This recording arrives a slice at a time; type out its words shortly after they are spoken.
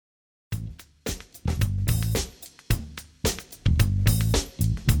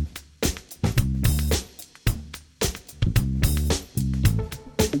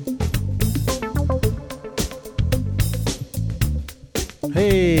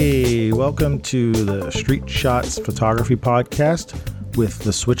Hey, welcome to the Street Shots Photography Podcast with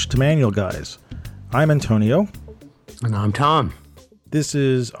the Switch to Manual guys. I'm Antonio. And I'm Tom. This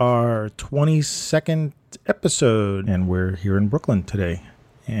is our 22nd episode, and we're here in Brooklyn today.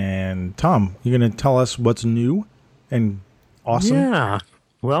 And Tom, you're going to tell us what's new and awesome? Yeah.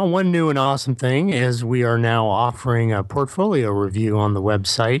 Well, one new and awesome thing is we are now offering a portfolio review on the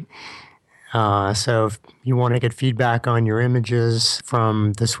website. So if you want to get feedback on your images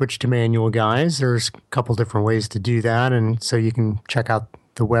from the Switch to Manual guys, there's a couple different ways to do that. And so you can check out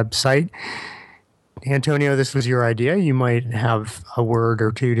the website. Antonio, this was your idea. You might have a word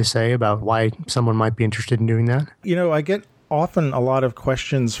or two to say about why someone might be interested in doing that. You know, I get often a lot of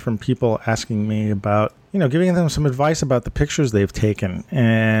questions from people asking me about, giving them some advice about the pictures they've taken.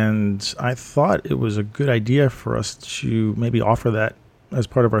 And I thought it was a good idea for us to maybe offer that as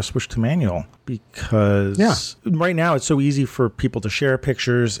part of our Switch to Manual, because right now it's so easy for people to share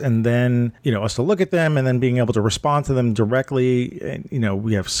pictures and then, us to look at them and then being able to respond to them directly. And,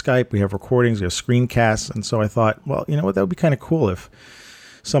 we have Skype, we have recordings, we have screencasts. And so I thought, well, that would be kind of cool if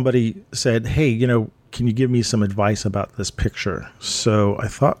somebody said, hey, can you give me some advice about this picture? So I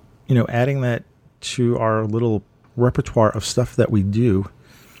thought, adding that to our little repertoire of stuff that we do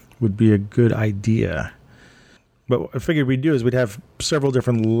would be a good idea. But what I figured we'd do is we'd have several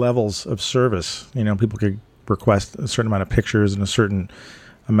different levels of service. People could request a certain amount of pictures and a certain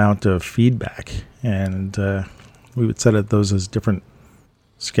amount of feedback. And we would set up those as different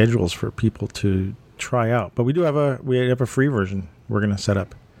schedules for people to try out. But we have a free version we're going to set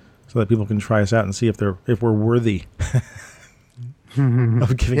up so that people can try us out and see if we're worthy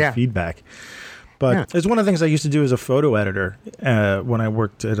of giving feedback. But it's one of the things I used to do as a photo editor when I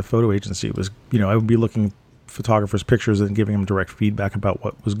worked at a photo agency was, I would be looking photographers' pictures and giving them direct feedback about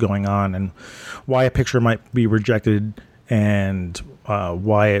what was going on and why a picture might be rejected and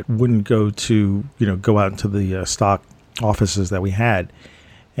why it wouldn't go out into the stock offices that we had.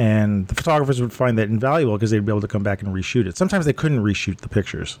 And the photographers would find that invaluable because they'd be able to come back and reshoot it. Sometimes they couldn't reshoot the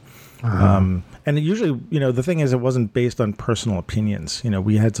pictures. And usually, the thing is, it wasn't based on personal opinions.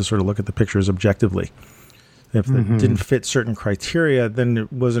 We had to sort of look at the pictures objectively. If it didn't fit certain criteria, then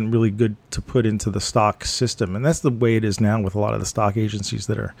it wasn't really good to put into the stock system. And that's the way it is now with a lot of the stock agencies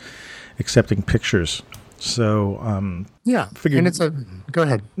that are accepting pictures. So, go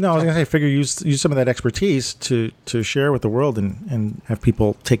ahead. No, I was going to say, use some of that expertise to share with the world and have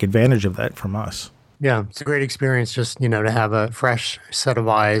people take advantage of that from us. Yeah, it's a great experience just, to have a fresh set of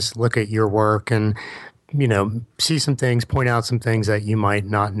eyes, look at your work and, see some things, point out some things that you might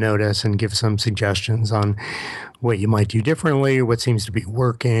not notice and give some suggestions on what you might do differently, what seems to be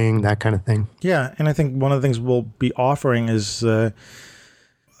working, that kind of thing. Yeah, and I think one of the things we'll be offering is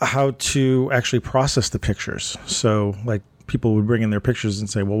how to actually process the pictures. So, like, people would bring in their pictures and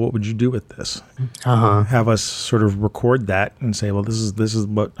say, well, what would you do with this? Have us sort of record that and say, well, this is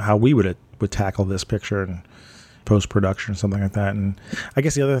how we would tackle this picture and post-production or something like that. And I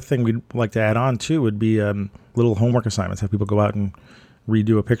guess the other thing we'd like to add on too would be little homework assignments. Have people go out and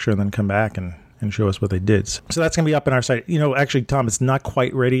redo a picture and then come back and show us what they did. So that's going to be up on our site. Actually, Tom, it's not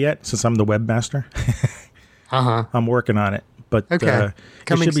quite ready yet since I'm the webmaster. I'm working on it. But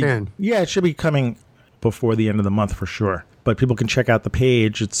coming soon. Yeah, it should be coming before the end of the month for sure. But people can check out the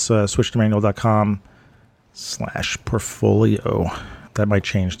page. It's switchtomanual.com/portfolio. That might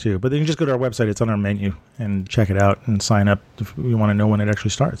change too. But then you can just go to our website. It's on our menu and check it out and sign up if you want to know when it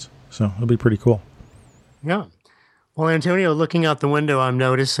actually starts. So it'll be pretty cool. Yeah. Well, Antonio, looking out the window, I'm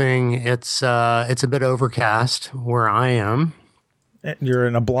noticing it's a bit overcast where I am. You're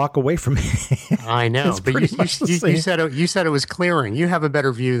in a block away from me. I know, but you said it was clearing. You have a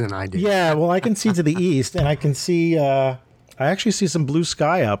better view than I do. Yeah, well, I can see to the east, and I can see. I actually see some blue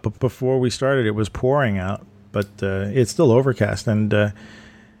sky out. But before we started, it was pouring out. But it's still overcast, and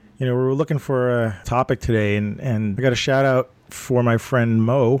we were looking for a topic today, and I got a shout out for my friend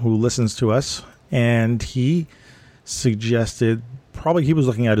Mo, who listens to us, and he suggested, probably he was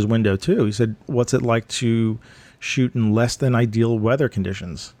looking out his window too. He said, "What's it like to shoot in less than ideal weather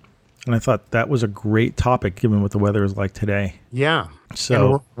conditions?" And I thought that was a great topic, given what the weather is like today. Yeah.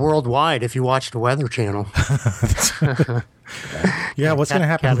 So and worldwide, if you watch the Weather Channel. Yeah, what's going to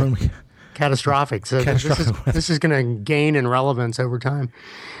happen when we... Catastrophic. So this is going to gain in relevance over time.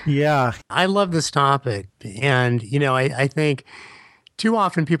 Yeah. I love this topic. And, I think too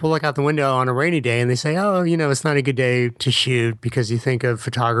often people look out the window on a rainy day and they say, oh, it's not a good day to shoot, because you think of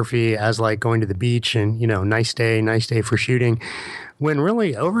photography as like going to the beach and, nice day for shooting. When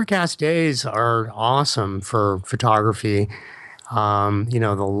really overcast days are awesome for photography.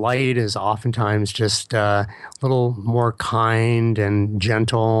 The light is oftentimes just a little more kind and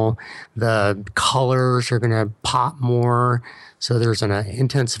gentle. The colors are going to pop more. So there's an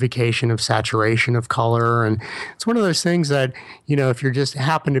intensification of saturation of color. And it's one of those things that, if you're just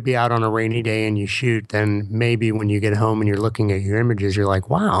happen to be out on a rainy day and you shoot, then maybe when you get home and you're looking at your images, you're like,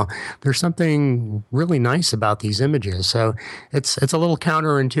 wow, there's something really nice about these images. So it's a little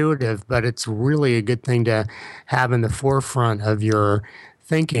counterintuitive, but it's really a good thing to have in the forefront of your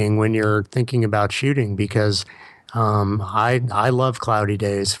thinking when you're thinking about shooting, because I love cloudy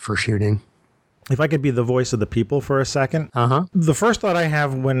days for shooting. If I could be the voice of the people for a second, the first thought I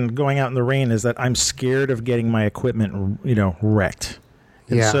have when going out in the rain is that I'm scared of getting my equipment, wrecked.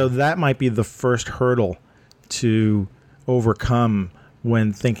 And so that might be the first hurdle to overcome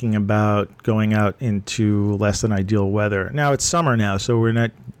when thinking about going out into less than ideal weather. Now it's summer now, so we're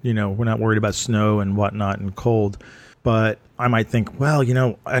not worried about snow and whatnot and cold. But I might think, well,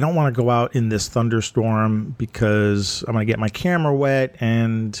 I don't want to go out in this thunderstorm because I'm going to get my camera wet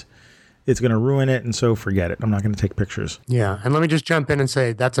and it's going to ruin it, and so forget it. I'm not going to take pictures. Yeah, and let me just jump in and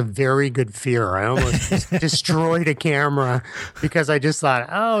say that's a very good fear. I almost destroyed a camera because I just thought,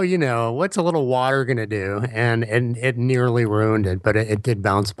 what's a little water going to do? And it nearly ruined it, but it did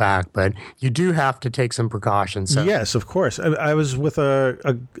bounce back. But you do have to take some precautions. So. Yes, of course. I was with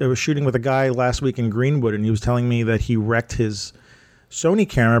I was shooting with a guy last week in Greenwood, and he was telling me that he wrecked his Sony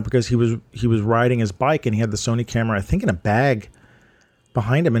camera because he was riding his bike, and he had the Sony camera, I think, in a bag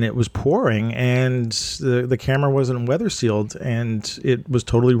behind him, and it was pouring, and the camera wasn't weather sealed, and it was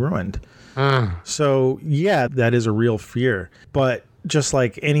totally ruined. So yeah, that is a real fear. But just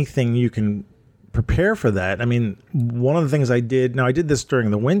like anything, you can prepare for that. I mean, one of the things I did this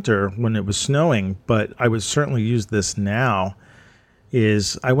during the winter when it was snowing, but I would certainly use this now,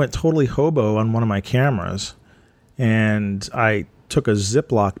 is I went totally hobo on one of my cameras, and I took a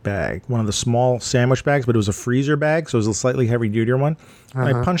Ziploc bag, one of the small sandwich bags, but it was a freezer bag, so it was a slightly heavy-duty one. And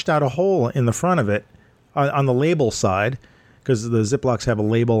I punched out a hole in the front of it on the label side, because the Ziplocs have a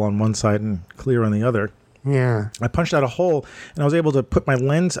label on one side and clear on the other. Yeah. I punched out a hole, and I was able to put my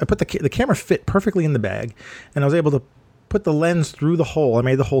lens. I put the camera fit perfectly in the bag, and I was able to put the lens through the hole. I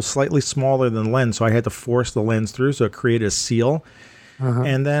made the hole slightly smaller than the lens, so I had to force the lens through, so it created a seal.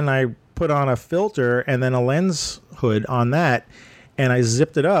 And then I put on a filter and then a lens hood on that, and I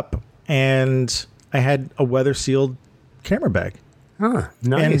zipped it up, and I had a weather-sealed camera bag.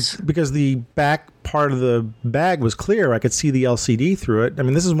 Nice. And because the back part of the bag was clear, I could see the LCD through it. I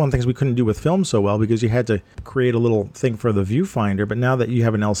mean, this is one of the things we couldn't do with film so well because you had to create a little thing for the viewfinder. But now that you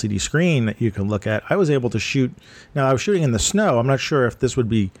have an LCD screen that you can look at, I was able to shoot. Now, I was shooting in the snow. I'm not sure if this would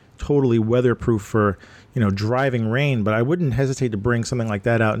be totally weatherproof for, driving rain, but I wouldn't hesitate to bring something like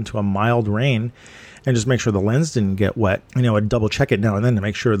that out into a mild rain and just make sure the lens didn't get wet. I'd double check it now and then to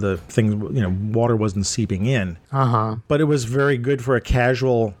make sure the things, water wasn't seeping in. But it was very good for a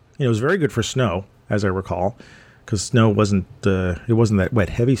casual, it was very good for snow, as I recall, because snow wasn't that wet,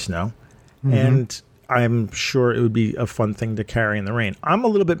 heavy snow. And I'm sure it would be a fun thing to carry in the rain. I'm a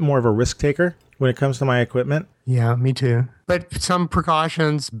little bit more of a risk taker when it comes to my equipment. Yeah, me too. But some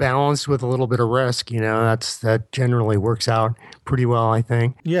precautions balanced with a little bit of risk, that generally works out pretty well, I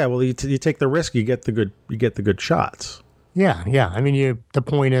think. Yeah, well, you take the risk, you get the good shots. Yeah. I mean, the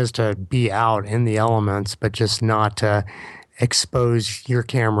point is to be out in the elements, but just not to expose your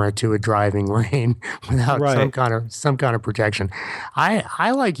camera to a driving rain without some kind of protection.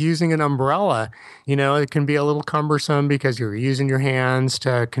 I like using an umbrella. It can be a little cumbersome because you're using your hands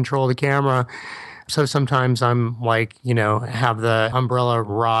to control the camera. So sometimes I'm like, have the umbrella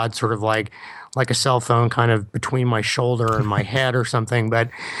rod sort of like a cell phone kind of between my shoulder and my head or something. But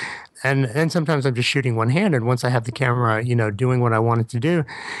and sometimes I'm just shooting one-handed once I have the camera, doing what I want it to do.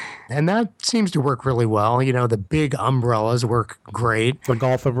 And that seems to work really well. The big umbrellas work great. The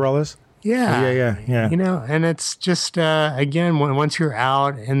golf umbrellas? Yeah. Yeah. And it's just, again, once you're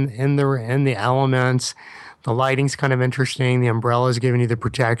out in the elements, the lighting's kind of interesting. The umbrella's giving you the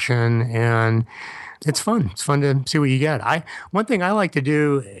protection, and it's fun. It's fun to see what you get. One thing I like to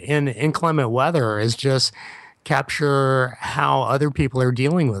do in inclement weather is just capture how other people are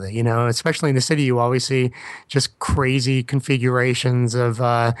dealing with it. Especially in the city, you always see just crazy configurations of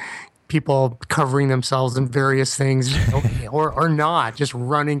people covering themselves in various things or not, just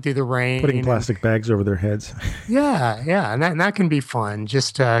running through the rain. Putting plastic bags over their heads. Yeah. And that can be fun,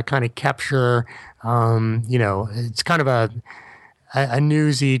 just to kind of capture, it's kind of a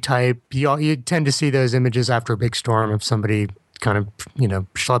newsy type. You tend to see those images after a big storm of somebody kind of,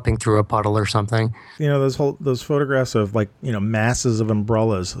 schlepping through a puddle or something. Those photographs of masses of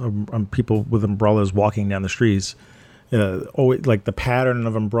umbrellas, people with umbrellas walking down the streets. always, like the pattern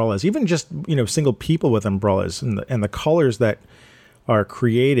of umbrellas, even just, single people with umbrellas, and the colors that are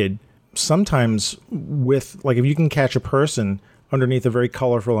created sometimes with, like, if you can catch a person underneath a very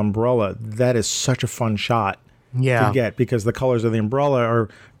colorful umbrella, that is such a fun shot to get, because the colors of the umbrella are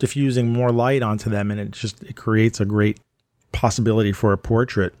diffusing more light onto them, and it creates a great possibility for a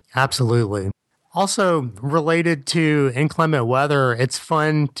portrait. Absolutely. Also, related to inclement weather, it's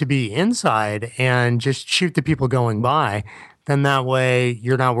fun to be inside and just shoot the people going by. Then that way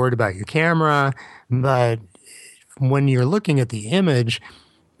you're not worried about your camera, but when you're looking at the image,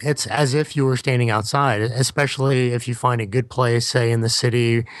 it's as if you were standing outside, especially if you find a good place, say in the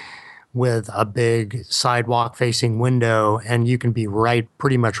city, with a big sidewalk facing window, and you can be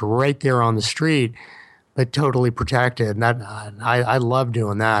pretty much right there on the street, but totally protected. And that I love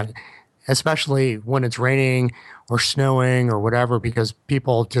doing that, especially when it's raining or snowing or whatever, because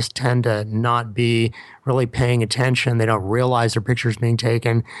people just tend to not be really paying attention. They don't realize their picture's being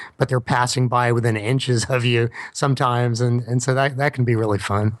taken, but they're passing by within inches of you sometimes. And so that can be really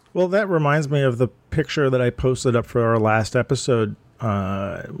fun. Well, that reminds me of the picture that I posted up for our last episode.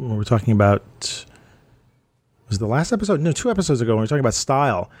 When we're talking about, was the last episode? No, 2 episodes ago, when we were talking about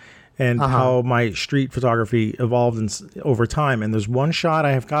style and how my street photography evolved over time. And there's one shot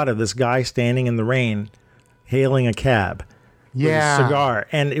I have got of this guy standing in the rain, hailing a cab with a cigar.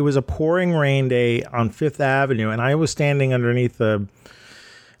 And it was a pouring rain day on Fifth Avenue, and I was standing underneath an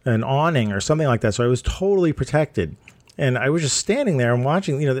awning or something like that. So I was totally protected. And I was just standing there and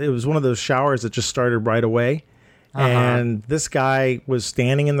watching, it was one of those showers that just started right away. And this guy was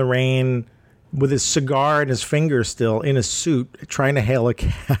standing in the rain with his cigar in his fingers still, in a suit, trying to hail a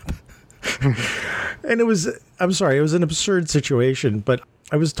cab. And it was an absurd situation, but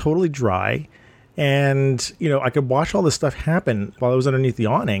I was totally dry. And, I could watch all this stuff happen while I was underneath the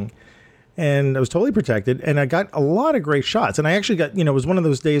awning. And I was totally protected. And I got a lot of great shots. And I actually got, it was one of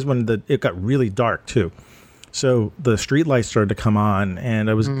those days when it got really dark, too. So the street lights started to come on, and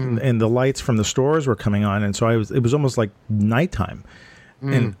and the lights from the stores were coming on, and so it was almost like nighttime.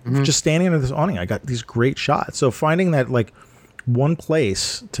 And just standing under this awning, I got these great shots. So finding that, like, one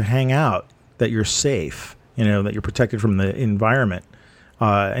place to hang out that you're safe, that you're protected from the environment,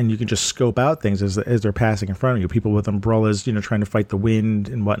 and you can just scope out things as they're passing in front of you. People with umbrellas, trying to fight the wind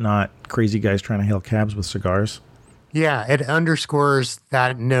and whatnot. Crazy guys trying to hail cabs with cigars. Yeah, it underscores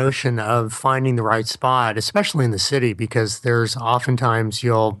that notion of finding the right spot, especially in the city, because there's oftentimes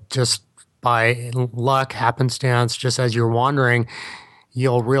you'll just, by luck, happenstance, just as you're wandering,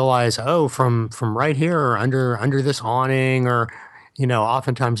 you'll realize, from right here or under this awning, or,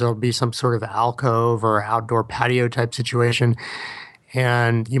 oftentimes there'll be some sort of alcove or outdoor patio type situation.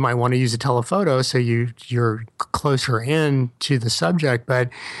 And you might want to use a telephoto so you're closer in to the subject, but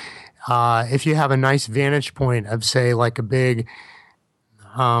if you have a nice vantage point of, say, like a big,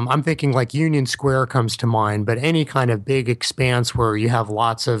 I'm thinking like Union Square comes to mind, but any kind of big expanse where you have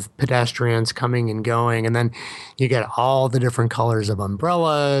lots of pedestrians coming and going, and then you get all the different colors of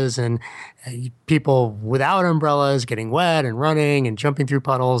umbrellas and people without umbrellas getting wet and running and jumping through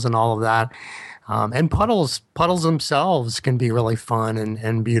puddles and all of that. And puddles themselves can be really fun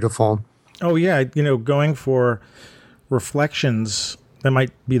and beautiful. Oh, yeah. Going for reflections, that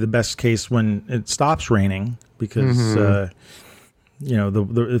might be the best case when it stops raining, because,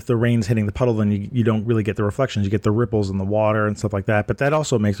 if the rain's hitting the puddle, then you don't really get the reflections. You get the ripples in the water and stuff like that. But that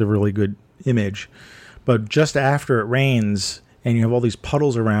also makes a really good image. But just after it rains and you have all these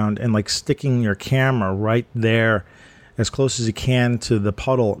puddles around, and like sticking your camera right there as close as you can to the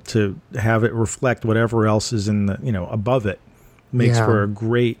puddle to have it reflect whatever else is in the, above it, makes for a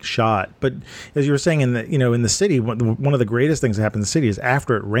great shot. But as you were saying, in the city, one of the greatest things that happen in the city is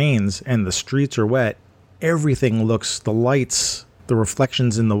after it rains and the streets are wet, everything looks, the lights, the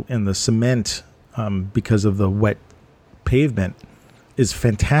reflections in the cement, because of the wet pavement, is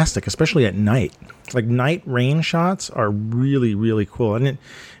fantastic, especially at night. Like, night rain shots are really, really cool. And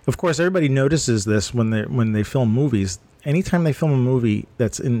of course, everybody notices this when they film movies. Anytime they film a movie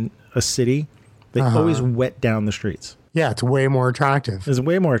that's in a city, they always wet down the streets. Yeah, it's way more attractive. It's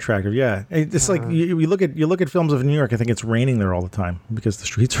way more attractive. Yeah, it's like you look at films of New York. I think it's raining there all the time because the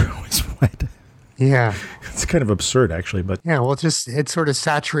streets are always wet. Yeah, it's kind of absurd, actually. But yeah, well, it sort of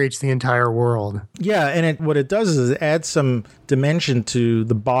saturates the entire world. Yeah, and what it does is it adds some dimension to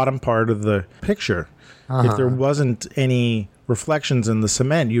the bottom part of the picture. If there wasn't any reflections in the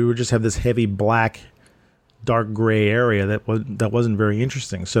cement, you would just have this heavy black, dark gray area that wasn't very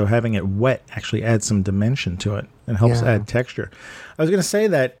interesting. So having it wet actually adds some dimension to it and helps add texture. I was going to say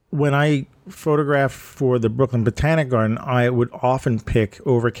that when I photograph for the Brooklyn Botanic Garden, I would often pick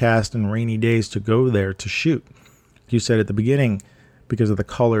overcast and rainy days to go there to shoot. you said at the beginning, because of the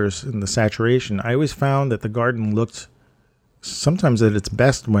colors and the saturation, I always found that the garden looked sometimes at its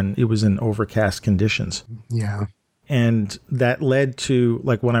best when it was in overcast conditions. Yeah. And that led to,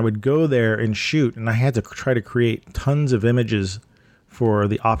 like, when I would go there and shoot, and I had to try to create tons of images for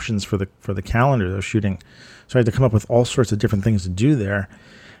the options for the calendar that I was shooting. So I had to come up with all sorts of different things to do there.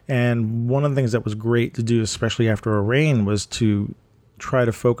 And one of the things that was great to do, especially after a rain, was to try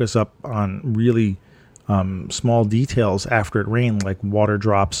to focus up on really small details after it rained, like water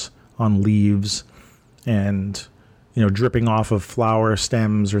drops on leaves and, dripping off of flower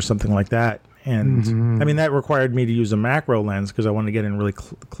stems or something like that. And I mean, that required me to use a macro lens because I wanted to get in really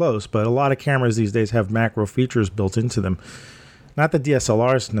close. But a lot of cameras these days have macro features built into them. Not the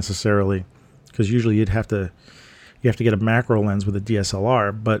DSLRs necessarily, because usually you have to get a macro lens with a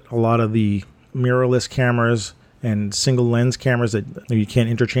DSLR. But a lot of the mirrorless cameras and single lens cameras that you can't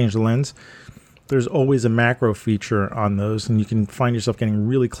interchange the lens, there's always a macro feature on those, and you can find yourself getting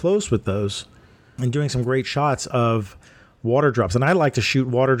really close with those and doing some great shots of water drops. And I like to shoot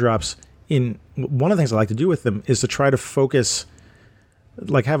water drops. One of the things I like to do with them is to try to focus,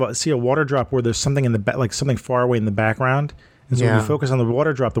 like see a water drop where there's something in the back, like something far away in the background. And so when you focus on the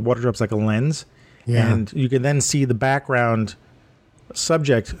water drop's like a lens, and you can then see the background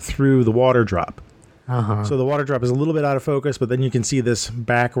subject through the water drop. So the water drop is a little bit out of focus, but then you can see this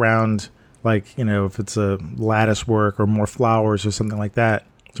background, like, if it's a lattice work or more flowers or something like that.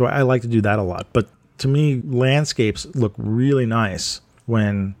 So I like to do that a lot. But to me, landscapes look really nice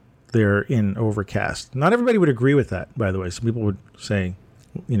when they're in overcast. Not everybody would agree with that, by the way. Some people would say,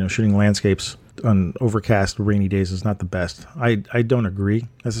 shooting landscapes on overcast, rainy days is not the best. I don't agree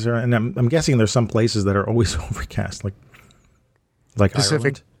necessarily. And I'm guessing there's some places that are always overcast, like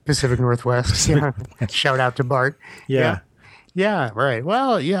Ireland. Pacific Northwest. Yeah. Shout out to Bart. Yeah. Yeah, right.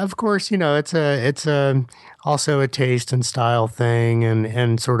 Well, yeah, of course, it's also a taste and style thing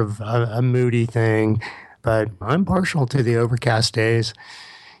and sort of a moody thing, but I'm partial to the overcast days.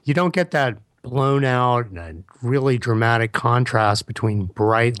 You don't get that blown out and really dramatic contrast between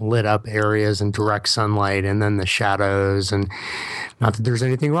bright lit up areas and direct sunlight and then the shadows. And not that there's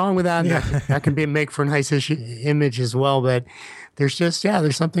anything wrong with that. Yeah. That can make for a nice image as well. But there's just,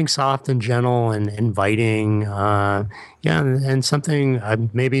 there's something soft and gentle and inviting. And something,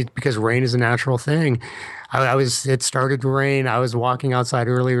 maybe because rain is a natural thing. It started to rain. I was walking outside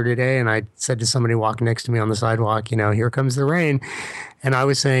earlier today and I said to somebody walking next to me on the sidewalk, here comes the rain. And I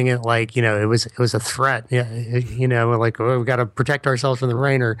was saying it like, it was a threat. Yeah, like, oh, we got to protect ourselves from the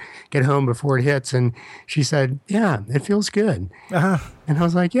rain or get home before it hits. And she said, yeah, it feels good. And I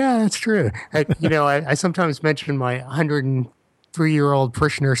was like, yeah, that's true. I sometimes mention my 103-year-old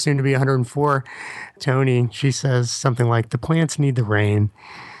parishioner, soon to be 104, Tony. She says something like, the plants need the rain.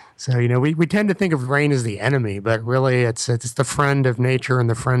 So, we tend to think of rain as the enemy, but really it's the friend of nature and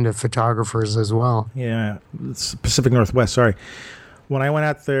the friend of photographers as well. Yeah, it's Pacific Northwest, sorry. When I went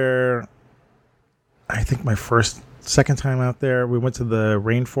out there, I think my second time out there, we went to the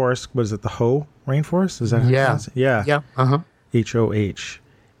rainforest. Was it the Hoh Rainforest? Is that how you pronounce it? Yeah. Yeah. HOH.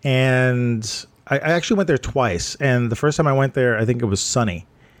 And I actually went there twice. And the first time I went there, I think it was sunny.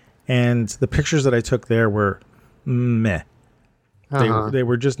 And the pictures that I took there were meh. They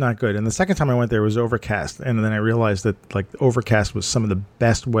were just not good. And the second time I went there, it was overcast. And then I realized that overcast was some of the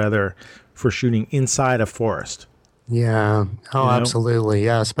best weather for shooting inside a forest. Yeah. Oh, absolutely.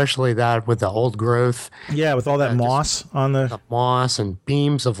 Yeah. Especially that with the old growth. Yeah. With all that moss on the moss and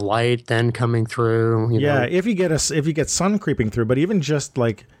beams of light then coming through. If you get sun creeping through, but even just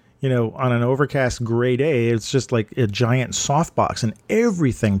on an overcast gray day, it's just like a giant softbox and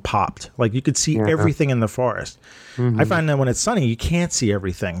everything popped. Like you could see everything in the forest. I find that when it's sunny, you can't see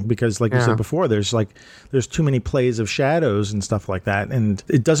everything because you said before, there's too many plays of shadows and stuff like that. And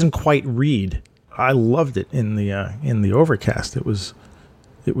it doesn't quite read. I loved it in the overcast. It was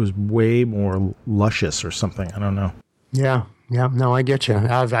way more luscious or something. I don't know. Yeah. Yeah. No, I get you.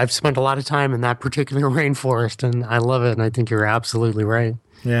 I've spent a lot of time in that particular rainforest and I love it. And I think you're absolutely right.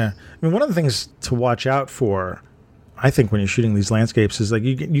 Yeah. I mean, one of the things to watch out for, I think, when you're shooting these landscapes is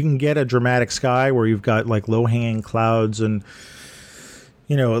you can get a dramatic sky where you've got low hanging clouds and,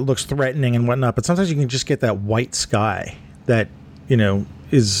 it looks threatening and whatnot. But sometimes you can just get that white sky that,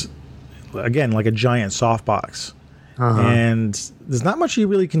 is, again, like a giant softbox. And there's not much you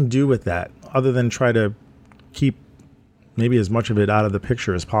really can do with that other than try to keep maybe as much of it out of the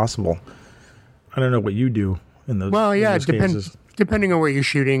picture as possible. I don't know what you do in those, cases. Depending on where you're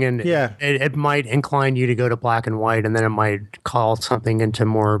shooting, and it might incline you to go to black and white, and then it might call something into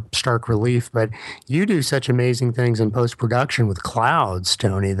more stark relief. But you do such amazing things in post-production with clouds,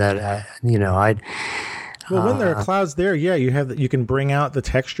 Tony, that Well, when there are clouds there, yeah, you can bring out the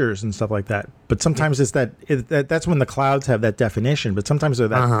textures and stuff like that. But sometimes that's when the clouds have that definition. But sometimes they're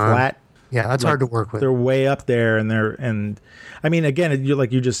that flat. Yeah, that's hard to work with. They're way up there, and I mean, again,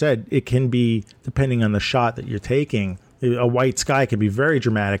 like you just said, it can be depending on the shot that you're taking. A white sky can be very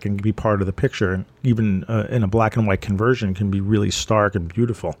dramatic and can be part of the picture, and even in a black and white conversion can be really stark and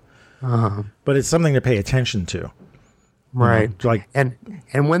beautiful. But it's something to pay attention to. Right. Like, and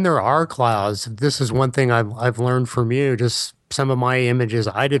when there are clouds, this is one thing I've learned from you. Just some of my images,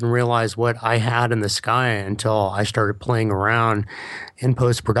 I didn't realize what I had in the sky until I started playing around in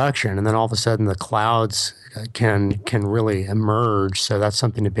post-production. And then all of a sudden the clouds can really emerge. So that's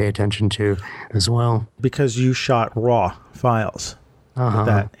something to pay attention to as well. Because you shot raw files with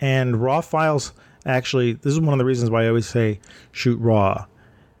that. And raw files, actually, this is one of the reasons why I always say shoot raw.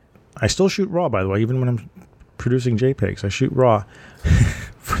 I still shoot raw, by the way, even when I'm producing JPEGs. I shoot raw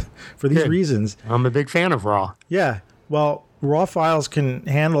for these reasons. I'm a big fan of raw. Yeah. Well, raw files can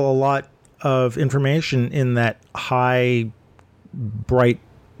handle a lot of information in that high, bright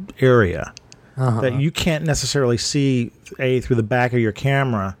area that you can't necessarily see through the back of your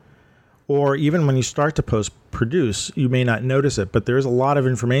camera, or even when you start to post-produce, you may not notice it, but there is a lot of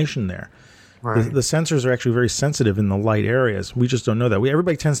information there. Right. The sensors are actually very sensitive in the light areas. We just don't know that.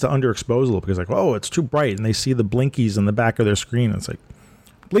 Everybody tends to underexpose a little because like, oh, it's too bright, and they see the blinkies in the back of their screen. And it's like,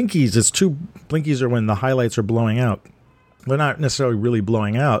 blinkies, blinkies are when the highlights are blowing out. They're not necessarily really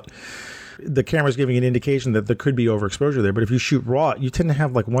blowing out. The camera's giving an indication that there could be overexposure there. But if you shoot raw, you tend to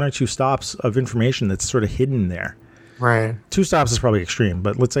have like one or two stops of information that's sort of hidden there. Right. 2 stops is probably extreme,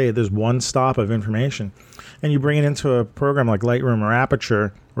 but let's say there's 1 stop of information, and you bring it into a program like Lightroom or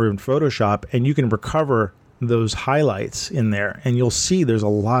Aperture or even Photoshop, and you can recover those highlights in there, and you'll see there's a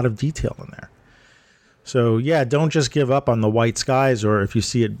lot of detail in there. So yeah, don't just give up on the white skies, or if you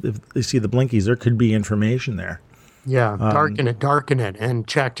see the blinkies, there could be information there. Yeah, darken it, and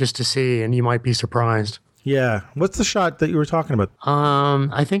check just to see, and you might be surprised. Yeah. What's the shot that you were talking about?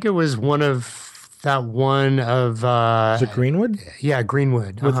 I think it was one of is it Greenwood? Yeah,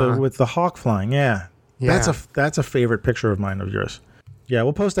 Greenwood. With the hawk flying, yeah. That's a favorite picture of mine of yours. Yeah,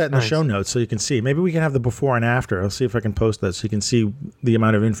 we'll post that in the show notes so you can see. Maybe we can have the before and after. I'll see if I can post that so you can see the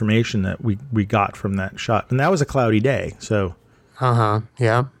amount of information that we got from that shot. And that was a cloudy day, so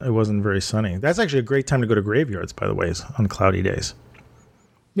yeah. It wasn't very sunny. That's actually a great time to go to graveyards, by the way, is on cloudy days.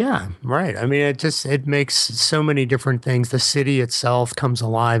 Yeah, right. I mean, it makes so many different things. The city itself comes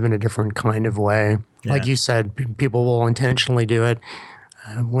alive in a different kind of way. Yeah. Like you said, people will intentionally do it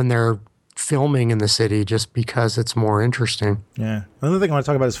when they're filming in the city just because it's more interesting. Yeah. Another thing I want to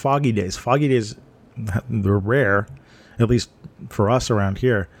talk about is foggy days. Foggy days, they're rare, at least for us around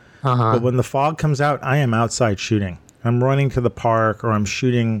here. But when the fog comes out, I am outside shooting. I'm running to the park, or I'm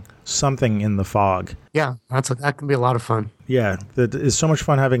shooting something in the fog. Yeah, that can be a lot of fun. Yeah, that is so much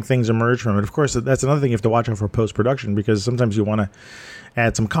fun having things emerge from it. Of course, that's another thing you have to watch out for post-production, because sometimes you want to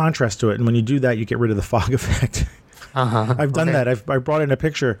add some contrast to it, and when you do that, you get rid of the fog effect. I've done that. I brought in a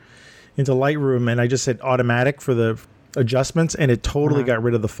picture into Lightroom, and I just said automatic for the adjustments, and it totally got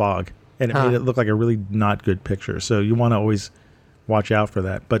rid of the fog, and it made it look like a really not good picture. So you want to always watch out for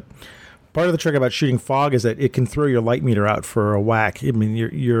that. But part of the trick about shooting fog is that it can throw your light meter out for a whack. I mean,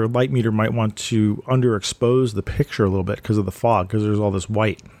 your light meter might want to underexpose the picture a little bit because of the fog, because there's all this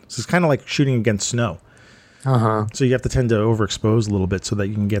white. So it's kind of like shooting against snow. So you have to tend to overexpose a little bit so that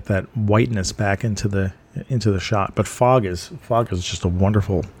you can get that whiteness back into the shot. But fog is just a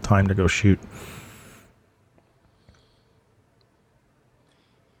wonderful time to go shoot.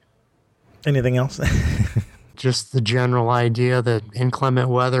 Anything else? Just the general idea that inclement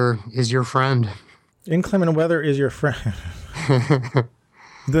weather is your friend. Inclement weather is your friend.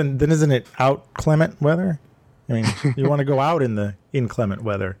 Then isn't it outclement weather? I mean, you want to go out in the inclement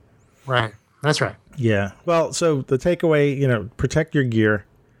weather. Right. That's right. Yeah. Well, so the takeaway, protect your gear.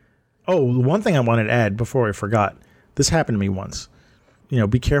 Oh, one thing I wanted to add before I forgot. This happened to me once.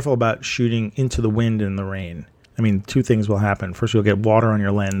 Be careful about shooting into the wind and the rain. I mean, 2 things will happen. First, you'll get water on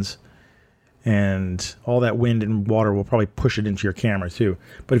your lens, and all that wind and water will probably push it into your camera too.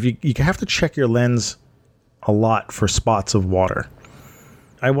 But if you have to check your lens a lot for spots of water.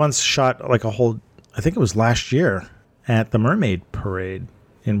 I once shot like I think it was last year at the Mermaid Parade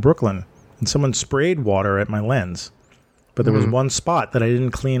in Brooklyn, and someone sprayed water at my lens. But there was one spot that I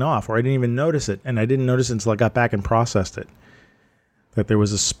didn't clean off, or I didn't even notice it, and I didn't notice it until I got back and processed it. That there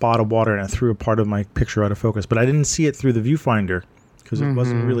was a spot of water, and I threw a part of my picture out of focus. But I didn't see it through the viewfinder, because it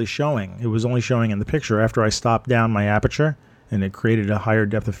wasn't really showing. It was only showing in the picture after I stopped down my aperture, and it created a higher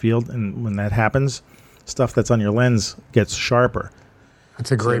depth of field. And when that happens, stuff that's on your lens gets sharper.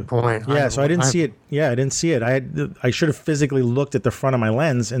 That's a great point. Yeah, so I didn't see it. Yeah, I didn't see it. I should have physically looked at the front of my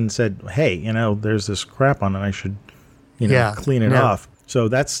lens and said, hey, there's this crap on it. I should, clean it off. So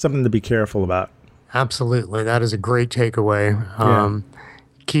that's something to be careful about. Absolutely. That is a great takeaway.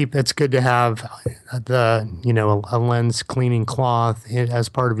 It's good to have a lens cleaning cloth as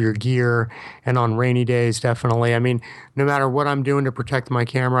part of your gear, and on rainy days, definitely. I mean, no matter what I'm doing to protect my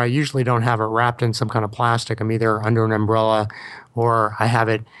camera, I usually don't have it wrapped in some kind of plastic. I'm either under an umbrella or I have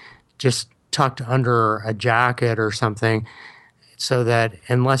it just tucked under a jacket or something, so that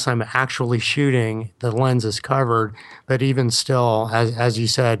unless I'm actually shooting, the lens is covered. But even still, as you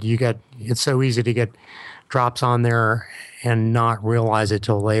said, it's so easy to get drops on there and not realize it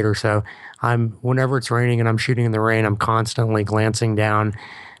till later. So whenever it's raining and I'm shooting in the rain, I'm constantly glancing down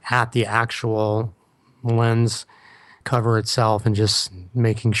at the actual lens cover itself and just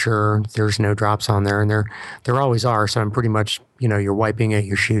making sure there's no drops on there. And there always are. So I'm pretty much, you're wiping it,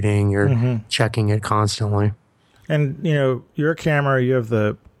 you're shooting, you're checking it constantly. And, your camera, you have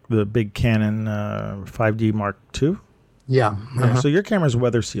the big Canon 5D Mark II? Yeah. So your camera's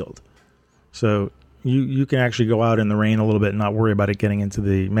weather sealed. So you can actually go out in the rain a little bit and not worry about it getting into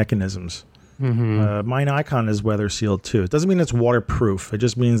the mechanisms. My Nikon is weather sealed too. It doesn't mean it's waterproof. It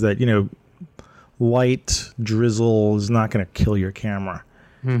just means that, light drizzle is not going to kill your camera.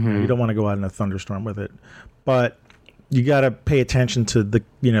 You don't want to go out in a thunderstorm with it. But you got to pay attention to the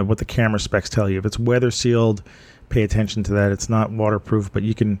what the camera specs tell you. If it's weather sealed, pay attention to that. It's not waterproof, but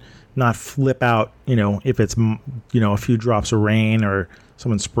you can not flip out, if it's, a few drops of rain or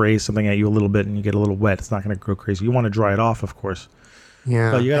someone sprays something at you a little bit and you get a little wet. It's not going to go crazy. You want to dry it off, of course.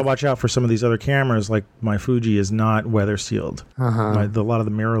 Yeah. But you got to watch out for some of these other cameras. Like my Fuji is not weather sealed. A lot of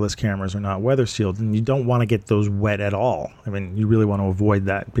the mirrorless cameras are not weather sealed, and you don't want to get those wet at all. I mean, you really want to avoid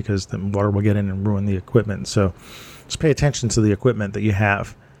that because the water will get in and ruin the equipment. So just pay attention to the equipment that you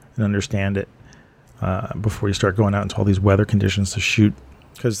have and understand it before you start going out into all these weather conditions to shoot.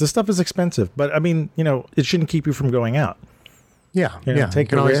 Because this stuff is expensive. But, I mean, it shouldn't keep you from going out. Yeah, Take you can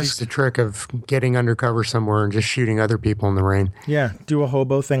the always risk. use the trick of getting undercover somewhere and just shooting other people in the rain. Yeah, do a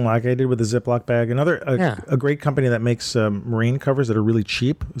hobo thing like I did with a Ziploc bag. A great company that makes rain covers that are really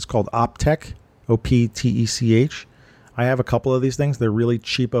cheap is called Optech, Optech. I have a couple of these things. They're really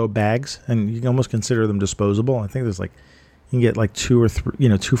cheapo bags, and you can almost consider them disposable. I think there's you can get two or three,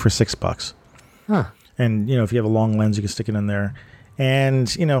 two for $6. Huh. And, if you have a long lens, you can stick it in there. And,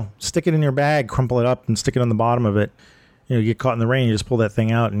 stick it in your bag, crumple it up, and stick it on the bottom of it. You get caught in the rain, you just pull that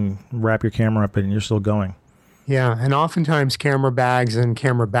thing out and wrap your camera up, and you're still going. Yeah, and oftentimes camera bags and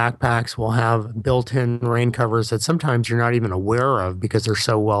camera backpacks will have built-in rain covers that sometimes you're not even aware of because they're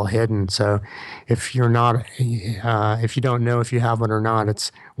so well hidden. So if you don't know if you have one or not,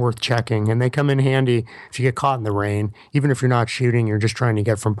 it's worth checking. And they come in handy if you get caught in the rain. Even if you're not shooting, you're just trying to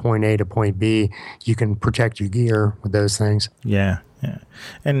get from point A to point B, you can protect your gear with those things. Yeah.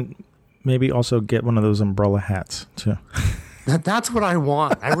 And maybe also get one of those umbrella hats too. That's what I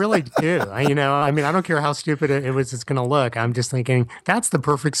want. I really do. I don't care how stupid it's going to look. I'm just thinking that's the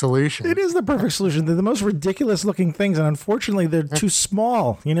perfect solution. It is the perfect solution. They're the most ridiculous looking things, and unfortunately, they're too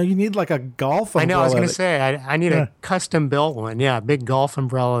small. You need like a golf umbrella. I know. I was going to say I need a custom built one. Yeah, a big golf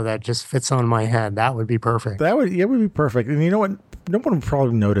umbrella that just fits on my head. That would be perfect. That would be perfect. And you know what? No one would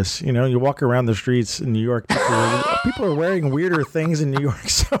probably notice. You walk around the streets in New York. People are wearing weirder things in New York.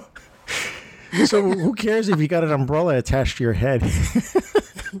 So who cares if you got an umbrella attached to your head?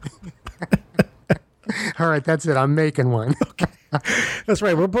 All right, that's it. I'm making one. Okay. That's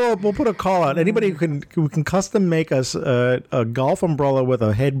right. We'll put a call out. Anybody who can custom make us a golf umbrella with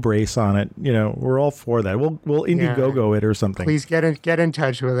a head brace on it, we're all for that. We'll Indiegogo it or something. Please get in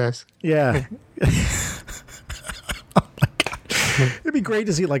touch with us. Yeah. Oh my God. It'd be great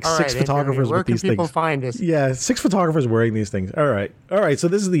to see six photographers with these things. Where can people find us? Yeah, 6 photographers wearing these things. All right. So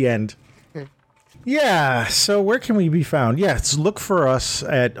this is the end. Yeah, so where can we be found? Yes, look for us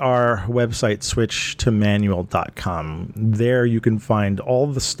at our website, switchtomanual.com. There you can find all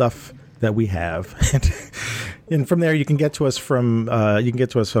the stuff that we have. And from there you can get to us on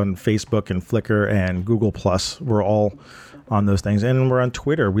Facebook and Flickr and Google+. We're all on those things. And we're on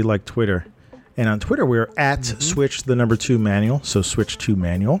Twitter. We like Twitter. And on Twitter we're at switch2manual, so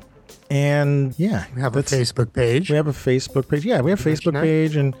switch2manual. And yeah, we have a Facebook page. We have a Facebook page. Yeah, we have a Facebook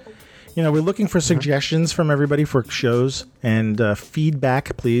page, and we're looking for suggestions from everybody for shows and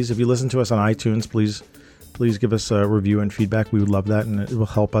feedback, please. If you listen to us on iTunes, please give us a review and feedback. We would love that, and it will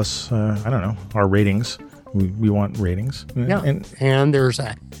help us, our ratings. We want ratings. Yeah, and there's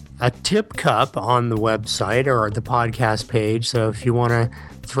a tip cup on the website or the podcast page. So if you want to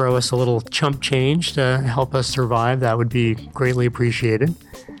throw us a little chump change to help us survive, that would be greatly appreciated.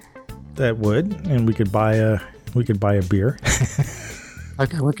 That would, and we could buy a beer.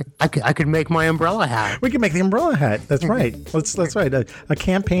 I could make my umbrella hat. We can make the umbrella hat. That's right. That's right. A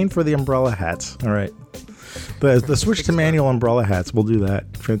campaign for the umbrella hats. All right. The switch to manual umbrella hats. We'll do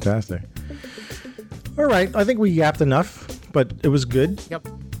that. Fantastic. All right. I think we yapped enough, but it was good. Yep.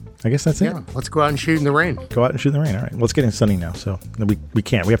 I guess that's it. Yeah. Let's go out and shoot in the rain. Go out and shoot in the rain. All right. Well, it's getting sunny now, so we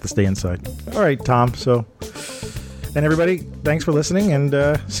can't. We have to stay inside. All right, Tom. So, and everybody, thanks for listening,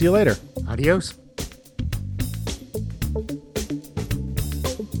 and see you later. Adios.